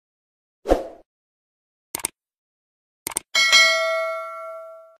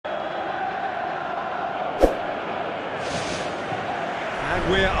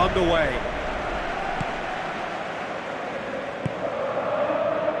we're underway.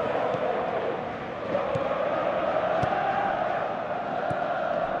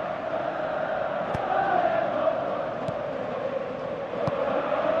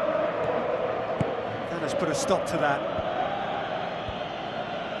 That has put a stop to that.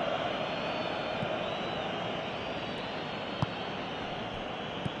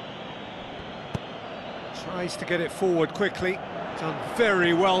 Tries to get it forward quickly. Done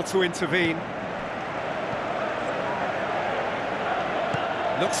very well to intervene.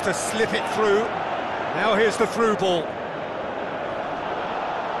 Looks to slip it through. Now here's the through ball.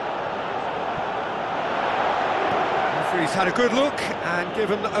 Referee's had a good look and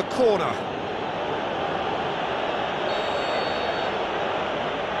given a corner.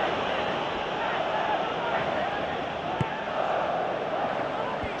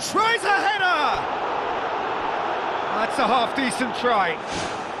 Tries a header! That's a half-decent try.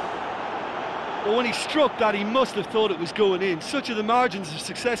 Well, when he struck that, he must have thought it was going in. Such are the margins of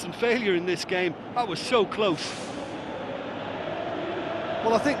success and failure in this game. That was so close.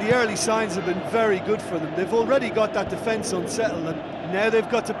 Well, I think the early signs have been very good for them. They've already got that defence unsettled, and now they've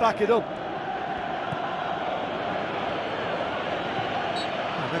got to back it up.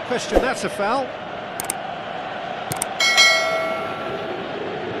 No question, that's a foul.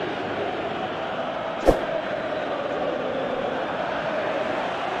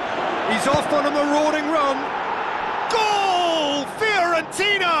 He's off on a marauding run. Goal!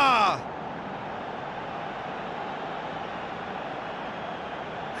 Fiorentina!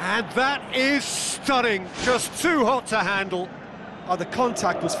 And that is stunning. Just too hot to handle. Oh, the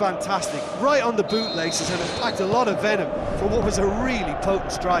contact was fantastic. Right on the bootlaces, and it packed a lot of venom for what was a really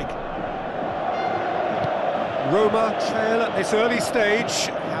potent strike. Roma trail at this early stage.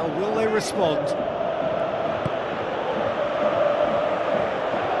 How will they respond?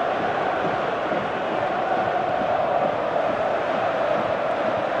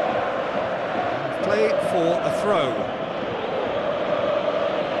 Play for a throw.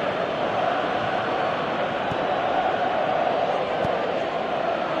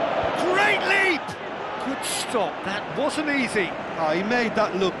 Great leap! Good stop, that wasn't easy. Oh, he made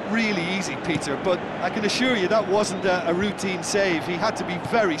that look really easy, Peter, but I can assure you that wasn't a routine save. He had to be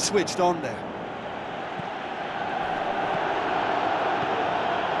very switched on there.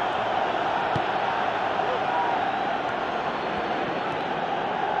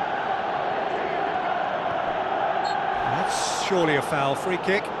 That's surely a foul. Free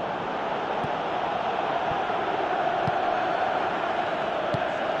kick.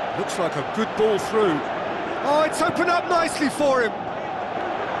 Looks like a good ball through. Oh, it's opened up nicely for him.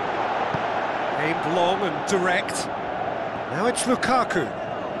 Aimed long and direct. Now it's Lukaku.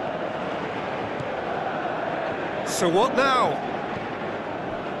 So what now?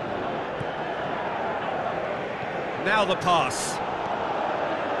 Now the pass.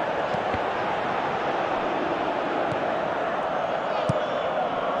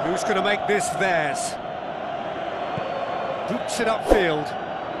 Who's going to make this theirs? Boots it upfield.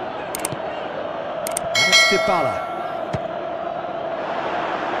 And it's Dybala.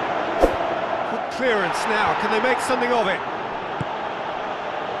 Good clearance now. Can they make something of it?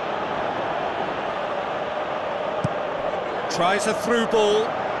 Tries a through ball.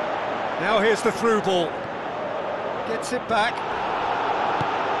 Now here's the through ball. Gets it back.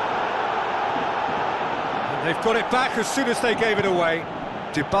 And they've got it back as soon as they gave it away.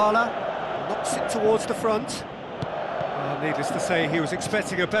 Dybala knocks it towards the front. Well, needless to say, he was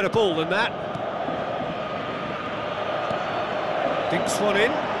expecting a better ball than that. Dinks one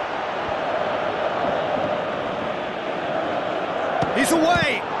in. He's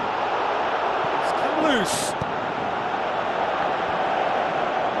away! It's come loose.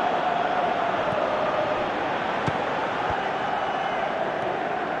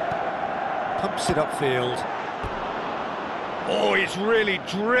 Pumps it upfield. Oh, he's really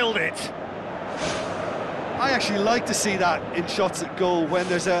drilled it. I actually like to see that in shots at goal when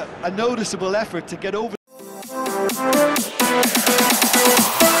there's a noticeable effort to get over